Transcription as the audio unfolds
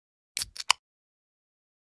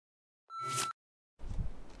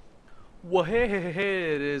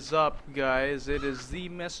WHAAAAAT is up, guys. It is the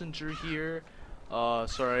messenger here.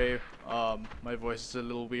 Sorry, my voice is a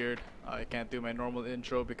little weird. I can't do my normal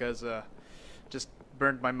intro because just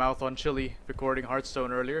burned my mouth on chili recording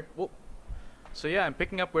Hearthstone earlier. Whoa. So yeah, I'm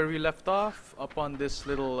picking up where we left off, up on this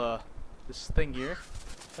little this thing here.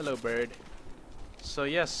 Hello, bird. So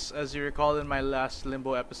yes, as you recall in my last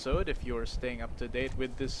Limbo episode, if you're staying up to date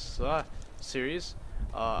with this series,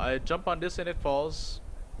 I jump on this and it falls.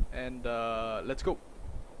 And let's go.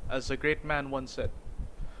 As a great man once said,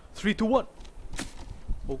 3, 2, 1.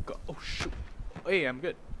 Oh god! Oh shoot! Hey, I'm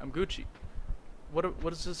good. I'm Gucci. What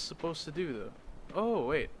is this supposed to do though? Oh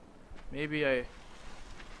wait, maybe I.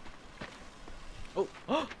 Oh,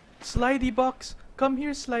 Slidey Box! Come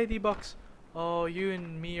here, Slidey Box. Oh, you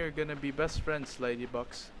and me are gonna be best friends, Slidey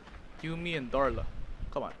Box. You, me, and Darla.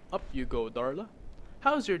 Come on, up you go, Darla.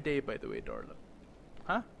 How's your day, by the way, Darla?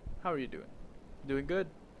 Huh? How are you doing? Doing good?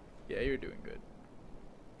 Yeah, you're doing good.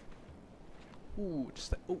 Ooh,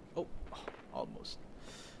 just like, oh, almost.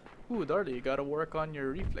 Ooh, Darla, you gotta work on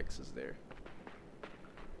your reflexes there.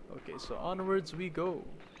 Okay, so onwards we go.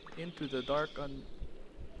 Into the dark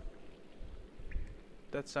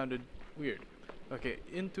That sounded weird. Okay,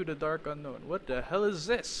 into the dark unknown. What the hell is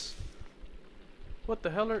this? What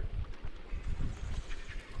the hell are...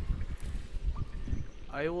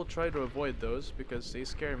 I will try to avoid those because they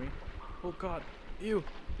scare me. Oh god, ew,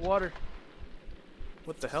 water.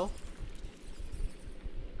 What the hell?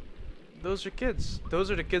 Those are kids.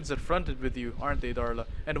 Those are the kids that fronted with you, aren't they, Darla?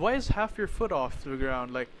 And why is half your foot off the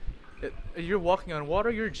ground? Like, you're walking on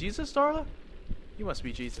water? You're Jesus, Darla? You must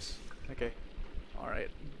be Jesus. Okay.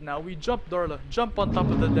 Alright. Now we jump, Darla. Jump on top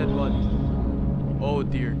of the dead body. Oh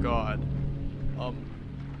dear god.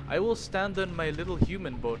 I will stand on my little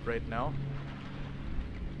human boat right now.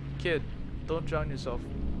 Kid, don't drown yourself.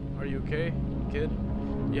 Are you okay, kid?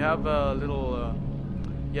 You have a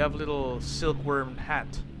little silkworm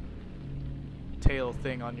hat tail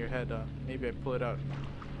thing on your head. Maybe I pull it out.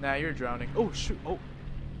 Nah, you're drowning. Oh shoot! Oh,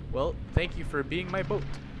 well, thank you for being my boat.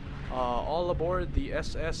 All aboard the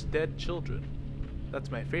SS Dead Children. That's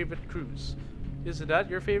my favorite cruise. Isn't that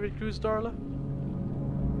your favorite cruise, Darla?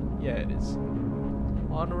 Yeah, it is.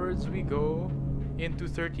 Onwards we go into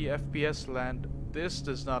 30 FPS land. This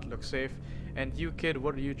does not look safe. And you, kid,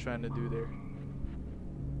 what are you trying to do there?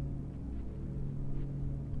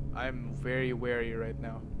 I'm very wary right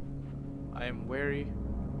now. I am wary.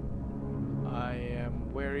 I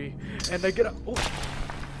am wary. And I get up. Oh!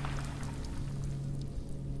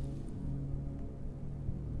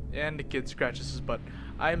 And the kid scratches his butt.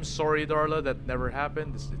 I'm sorry, Darla. That never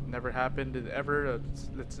happened. This never happened ever.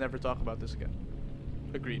 Let's never talk about this again.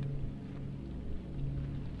 Agreed.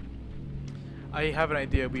 I have an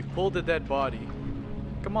idea. We pull the dead body.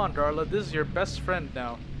 Come on, Darla. This is your best friend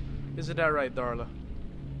now. Isn't that right, Darla?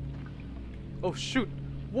 Oh, shoot.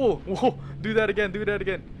 Whoa, whoa. Do that again. Do that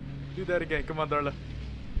again. Do that again. Come on, Darla.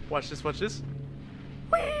 Watch this. Watch this.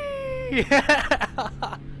 Whee!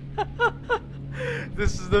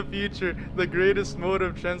 This is the future. The greatest mode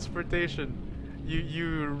of transportation.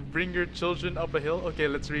 You bring your children up a hill. Okay,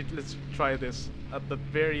 let's try this. At the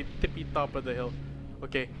very tippy top of the hill.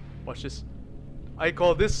 Okay, watch this. I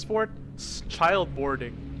call this sport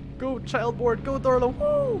childboarding. Go childboard, go Darla,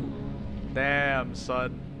 woo! Damn,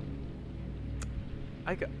 son.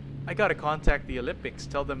 I gotta contact the Olympics.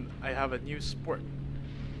 Tell them I have a new sport.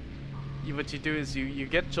 What you do is you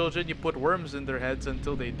get children, you put worms in their heads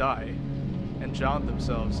until they die and drown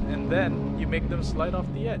themselves, and then you make them slide off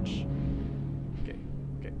the edge.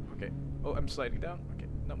 Okay. Oh, I'm sliding down. Okay,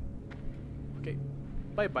 no. Okay,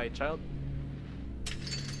 bye, child.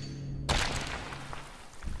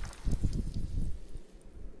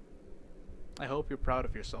 I hope you're proud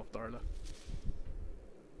of yourself, Darla.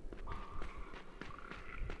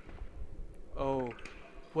 Oh,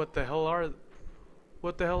 what the hell are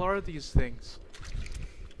these things?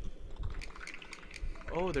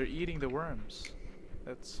 Oh, they're eating the worms.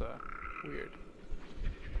 That's weird.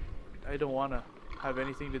 I don't want to have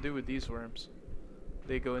anything to do with these worms.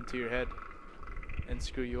 They go into your head and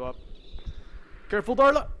screw you up. Careful,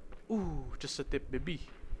 Darla! Ooh, just a tip, baby.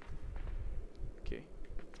 Okay.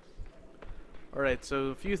 Alright, so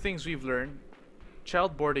a few things we've learned.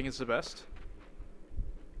 Childboarding is the best.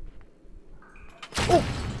 Oh!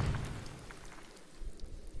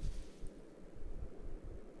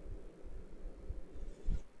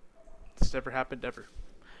 This never happened ever.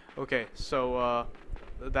 Okay, so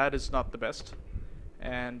that is not the best.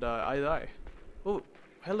 And I die. Oh,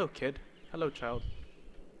 hello kid. Hello child.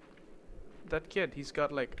 That kid, he's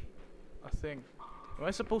got like a thing. Am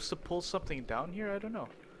I supposed to pull something down here? I don't know.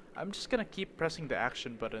 I'm just gonna keep pressing the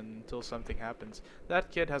action button until something happens.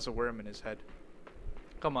 That kid has a worm in his head.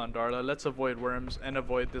 Come on, Darla, let's avoid worms and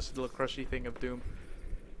avoid this little crushy thing of doom.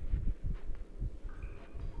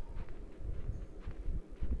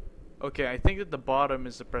 Okay, I think that the bottom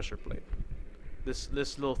is the pressure plate. This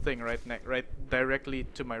little thing right directly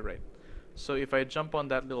to my right. So if I jump on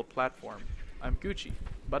that little platform, I'm Gucci.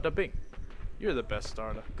 Bada bing. You're the best,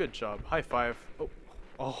 Darla. Good job. High five. Oh,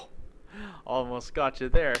 oh, almost got you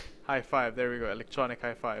there. High five. There we go. Electronic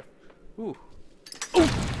high five. Ooh. Ooh.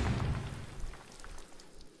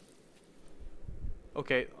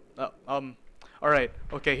 Okay. All right.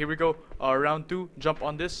 Okay. Here we go. Round 2. Jump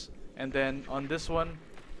on this, and then on this one,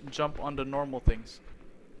 jump on the normal things.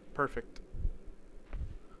 Perfect.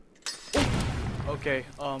 Okay,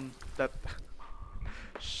 that...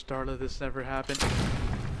 Shh, Darla, this never happened.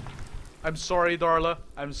 I'm sorry, Darla.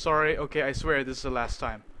 I'm sorry. Okay, I swear this is the last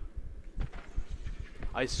time.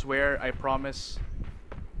 I swear, I promise.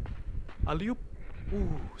 Alley-oop.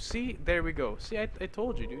 Ooh, see? There we go. See, I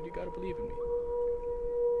told you, dude. You gotta believe in me.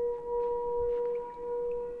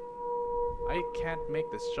 I can't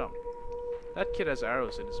make this jump. That kid has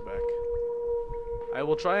arrows in his back. I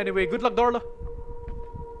will try anyway. Good luck, Darla.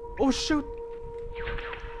 Oh, shoot.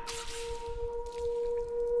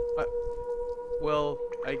 Well,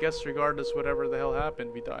 I guess regardless whatever the hell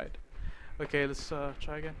happened, we died. Okay, let's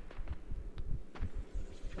try again.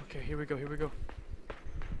 Okay, here we go, here we go.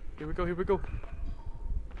 Here we go, here we go.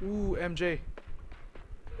 Ooh, MJ.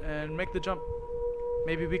 And make the jump.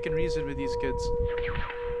 Maybe we can reason with these kids.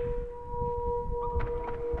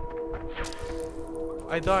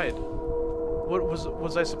 I died. What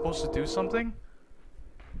was I supposed to do something?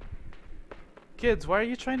 Kids, why are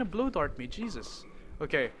you trying to blow dart me? Jesus.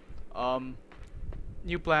 Okay.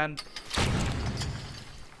 New plan.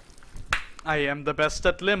 I am the best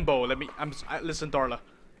at Limbo. Listen, Darla.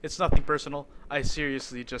 It's nothing personal. I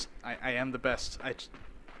seriously just, I am the best.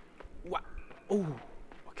 What? Oh.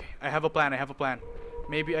 Okay. I have a plan. I have a plan.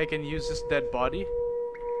 Maybe I can use this dead body.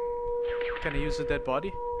 Can I use the dead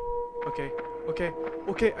body? Okay. Okay.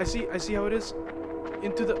 Okay. I see how it is.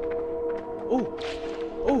 Into the. Oh.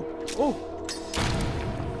 Oh. Oh.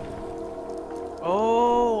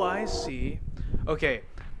 Oh, I see. Okay.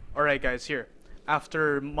 Alright, guys, here.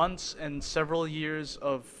 After months and several years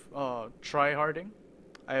of try-harding,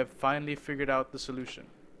 I have finally figured out the solution.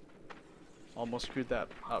 Almost screwed that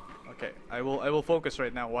up. Okay, I will focus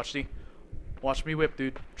right now. Watch me whip,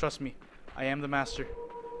 dude. Trust me. I am the master.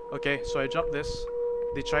 Okay, so I jump this.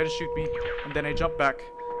 They try to shoot me, and then I jump back,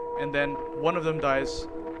 and then one of them dies,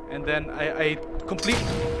 and then I complete.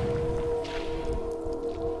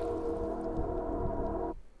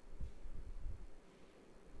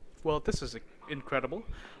 Well, this is incredible.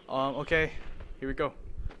 Okay, here we go.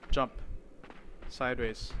 Jump.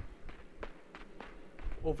 Sideways.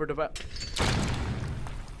 Over the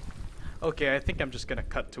Okay, I think I'm just gonna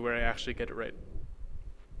cut to where I actually get it right.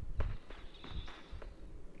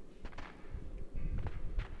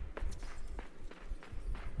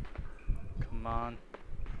 Come on.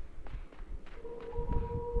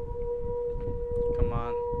 Come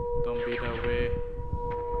on. Don't be that way.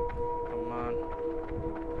 Come on.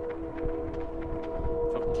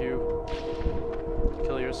 Fuck you.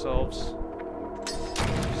 Kill yourselves.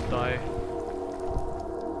 Just die.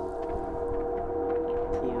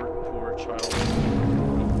 You poor child.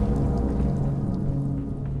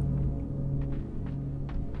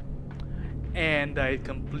 And I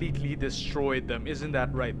completely destroyed them. Isn't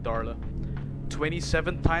that right, Darla?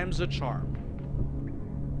 27 times the charm.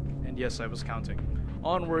 And yes, I was counting.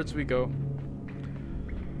 Onwards we go.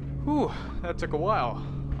 Whew, that took a while.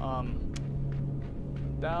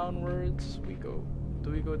 Downwards we go.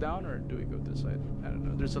 Do we go down or do we go this side? I don't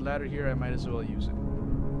know. There's a ladder here, I might as well use it.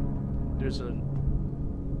 There's a...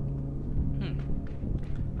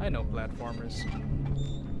 I know platformers.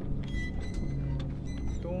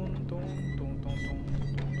 Dun, dun, dun, dun,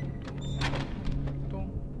 dun, dun.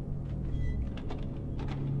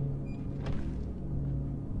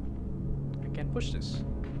 I can't push this.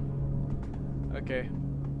 Okay.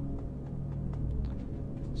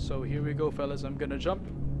 So here we go, fellas. I'm gonna jump.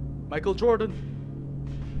 Michael Jordan.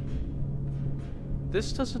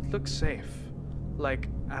 This doesn't look safe. Like,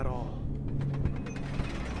 at all.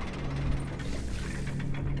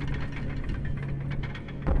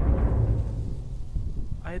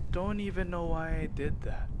 I don't even know why I did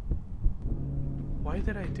that. Why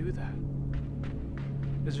did I do that?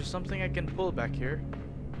 Is there something I can pull back here?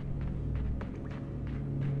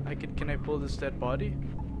 Can I pull this dead body?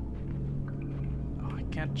 Oh, I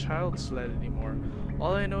can't child sled anymore.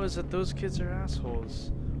 All I know is that those kids are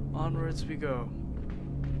assholes. Onwards we go.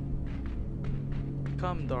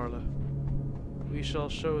 Come, Darla. We shall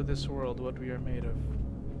show this world what we are made of.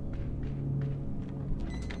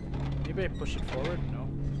 Maybe I push it forward? No.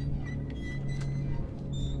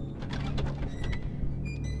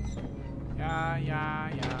 Yeah.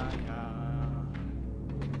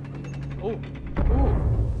 Oh!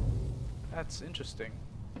 Ooh! That's interesting.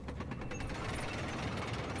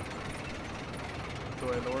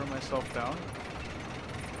 Do I lower myself down?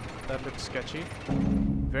 That looks sketchy.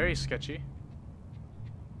 Very sketchy.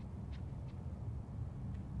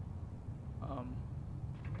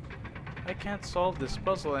 I can't solve this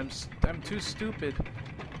puzzle. I'm too stupid.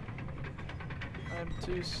 I'm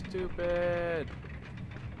too stupid.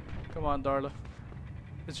 Come on, Darla.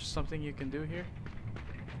 Is there something you can do here?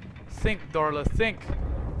 Think, Darla, think!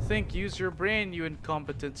 Think, use your brain, you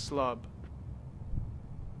incompetent slob.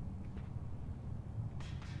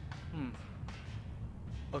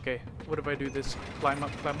 Okay, what if I do this? Climb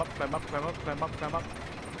up, climb up, climb up, climb up, climb up, climb up.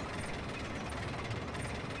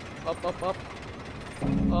 Up.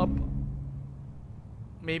 Up.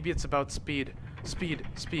 Maybe it's about speed. Speed.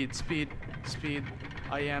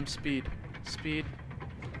 I am speed. Speed.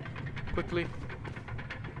 Quickly.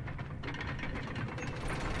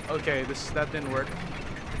 Okay, that didn't work.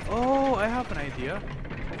 Oh, I have an idea.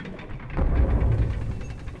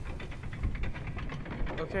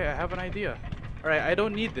 Okay, I have an idea. Alright, I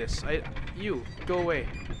don't need this. You, go away.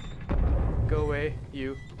 Go away,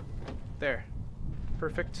 you. There.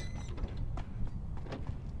 Perfect.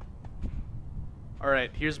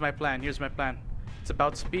 Alright, here's my plan. It's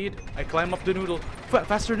about speed. I climb up the noodle.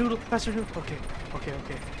 Faster noodle. Okay.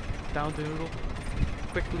 Down the noodle.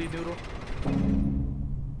 Quickly noodle.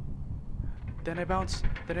 Then I bounce.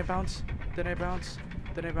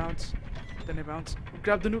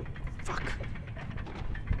 Grab the noodle. Fuck.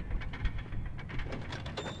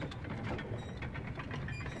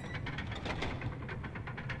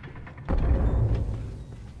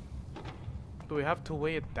 Do we have to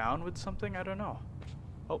weigh it down with something? I don't know.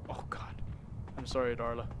 Oh god. I'm sorry,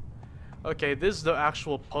 Darla. Okay, this is the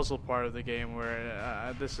actual puzzle part of the game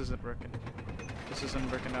where this isn't working. This isn't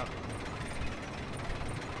working out.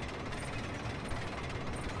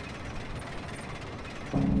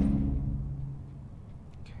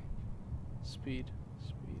 Okay. Speed.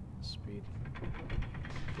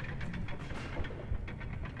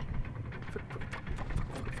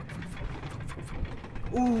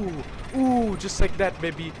 Ooh, just like that,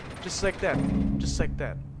 baby. Just like that.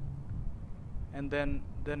 And then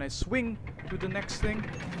I swing to the next thing.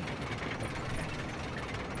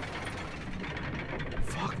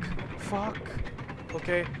 Fuck.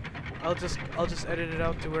 Okay. I'll just edit it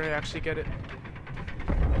out to where I actually get it.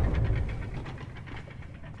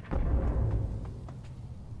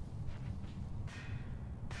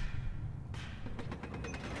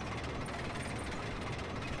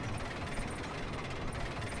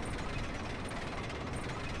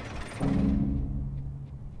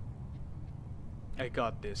 I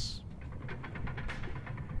got this.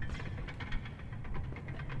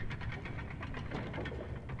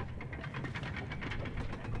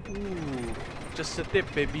 Ooh, just a tip,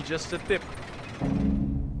 baby, just a tip.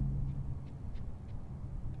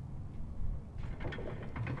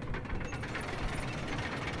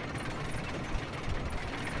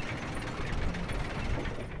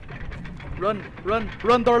 Run,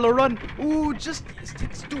 Darla, run! Ooh, it's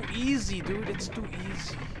too easy, dude, it's too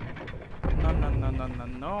easy.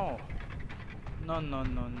 No.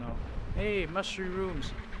 Hey,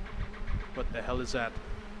 mushrooms. What the hell is that?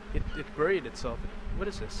 It buried itself. What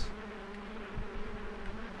is this?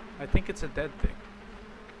 I think it's a dead thing.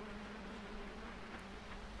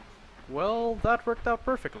 Well, that worked out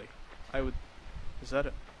perfectly. Is that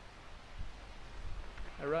it?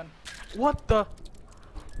 I run. What the?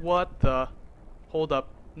 Hold up.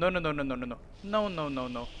 No.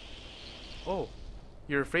 Oh.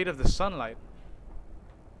 You're afraid of the sunlight.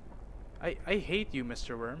 I hate you,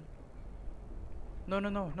 Mr. Worm.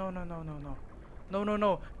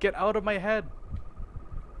 No. Get out of my head.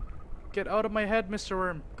 Get out of my head, Mr.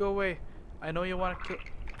 Worm. Go away. I know you want to kill.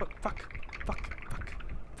 Fuck.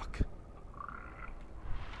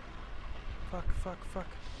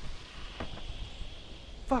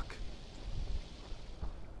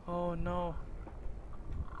 Oh no.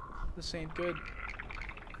 This ain't good.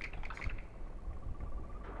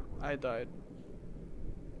 I died.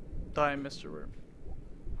 Die, Mr. Worm.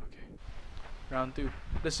 Okay. Round 2.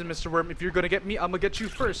 Listen, Mr. Worm, if you're gonna get me, I'm gonna get you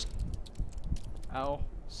first. Ow.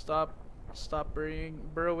 Stop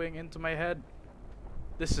burrowing into my head.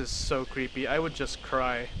 This is so creepy. I would just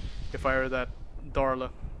cry if I were that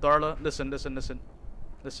Darla, listen.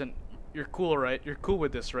 Listen, you're cool, right? You're cool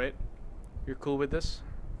with this, right? You're cool with this?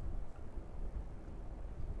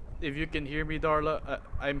 If you can hear me, Darla,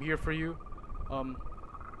 I'm here for you.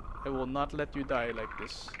 I will not let you die like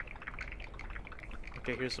this.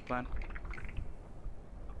 Okay, here's the plan.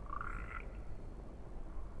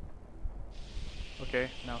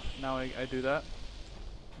 Okay, now I do that,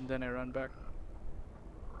 and then I run back.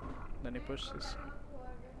 Then I push this.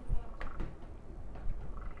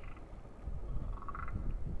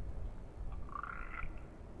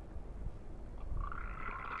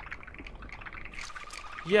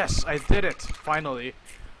 Yes, I did it! Finally.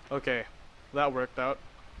 Okay, that worked out.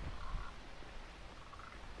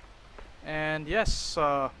 And yes,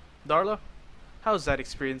 Darla, how's that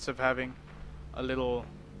experience of having a little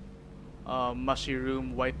mushy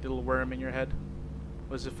room, white little worm in your head?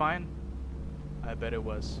 Was it fine? I bet it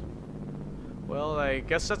was. Well, I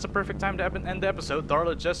guess that's a perfect time to end the episode.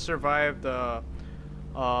 Darla just survived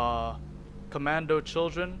commando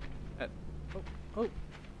children. Oh,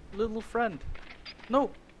 little friend.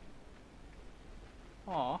 No!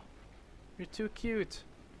 Aw, you're too cute.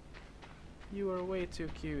 You are way too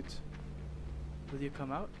cute. Will you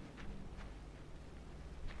come out?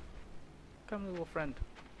 Come, little friend.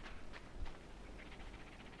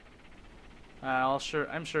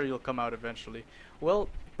 I'm sure you'll come out eventually. Well,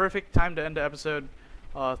 perfect time to end the episode.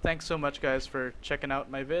 Thanks so much, guys, for checking out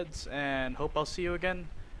my vids, and hope I'll see you again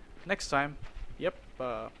next time. Yep,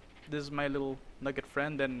 this is my little nugget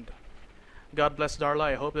friend, and God bless Darla.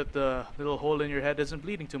 I hope that the little hole in your head isn't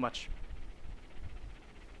bleeding too much.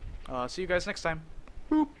 See you guys next time.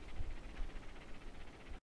 Boop.